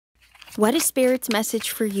What is Spirit's message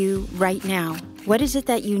for you right now? What is it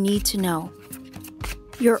that you need to know?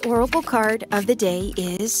 Your oracle card of the day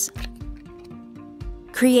is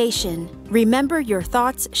Creation. Remember, your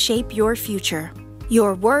thoughts shape your future.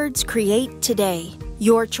 Your words create today.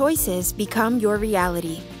 Your choices become your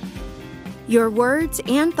reality. Your words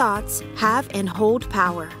and thoughts have and hold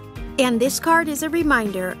power. And this card is a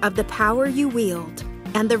reminder of the power you wield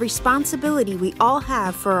and the responsibility we all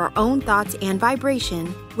have for our own thoughts and vibration,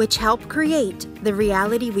 which help create the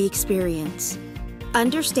reality we experience.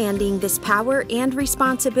 Understanding this power and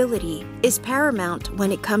responsibility is paramount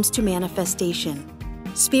when it comes to manifestation.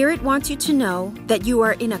 Spirit wants you to know that you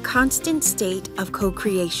are in a constant state of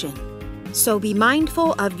co-creation. So be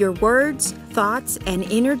mindful of your words, thoughts, and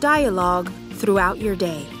inner dialogue throughout your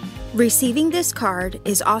day. Receiving this card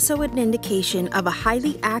is also an indication of a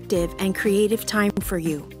highly active and creative time for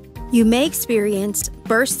you. You may experience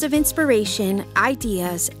bursts of inspiration,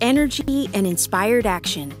 ideas, energy, and inspired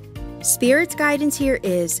action. Spirit's guidance here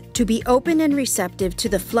is to be open and receptive to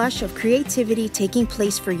the flush of creativity taking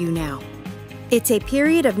place for you now. It's a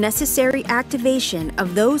period of necessary activation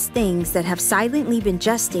of those things that have silently been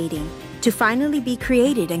gestating to finally be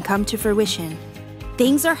created and come to fruition.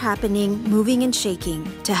 Things are happening, moving and shaking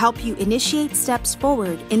to help you initiate steps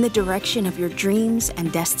forward in the direction of your dreams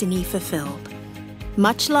and destiny fulfilled.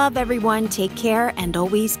 Much love, everyone. Take care and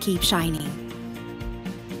always keep shining.